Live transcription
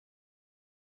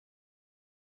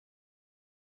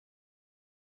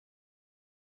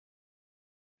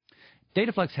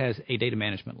DataFlux has a data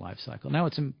management lifecycle. Now,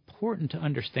 it's important to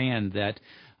understand that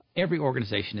every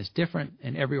organization is different,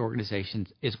 and every organization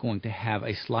is going to have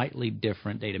a slightly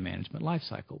different data management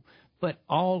lifecycle. But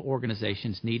all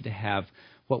organizations need to have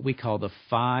what we call the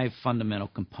 5 fundamental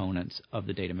components of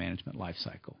the data management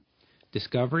lifecycle: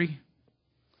 discovery,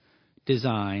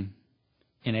 design,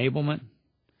 enablement,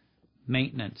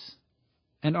 maintenance,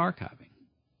 and archiving.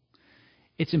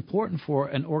 It's important for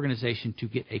an organization to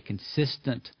get a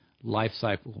consistent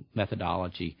lifecycle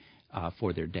methodology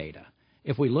for their data.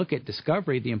 If we look at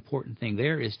discovery, the important thing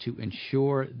there is to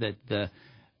ensure that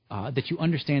that you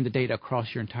understand the data across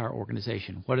your entire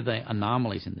organization. What are the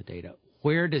anomalies in the data?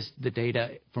 Where does the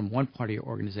data from one part of your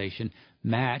organization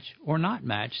match or not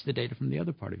match the data from the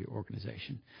other part of your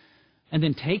organization? And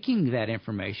then taking that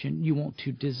information, you want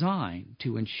to design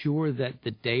to ensure that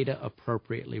the data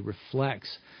appropriately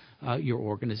reflects your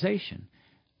organization.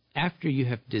 After you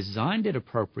have designed it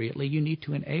appropriately, you need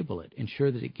to enable it,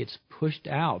 ensure that it gets pushed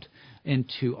out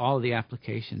into all of the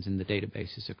applications in the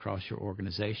databases across your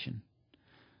organization.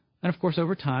 And of course,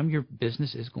 over time, your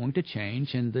business is going to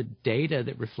change, and the data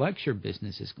that reflects your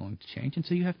business is going to change, and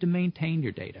so you have to maintain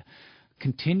your data,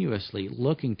 continuously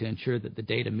looking to ensure that the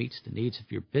data meets the needs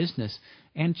of your business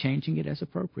and changing it as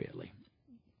appropriately.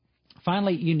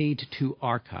 Finally, you need to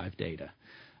archive data.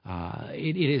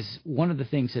 It is one of the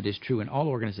things that is true in all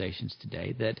organizations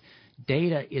today, that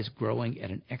data is growing at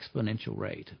an exponential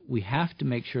rate. We have to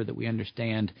make sure that we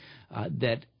understand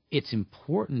that it's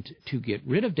important to get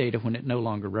rid of data when it no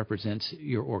longer represents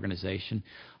your organization.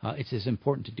 It's as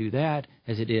important to do that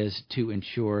as it is to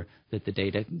ensure that the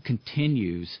data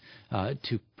continues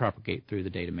to propagate through the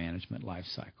data management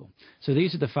lifecycle. So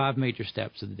these are the 5 major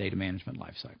steps of the data management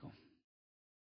lifecycle.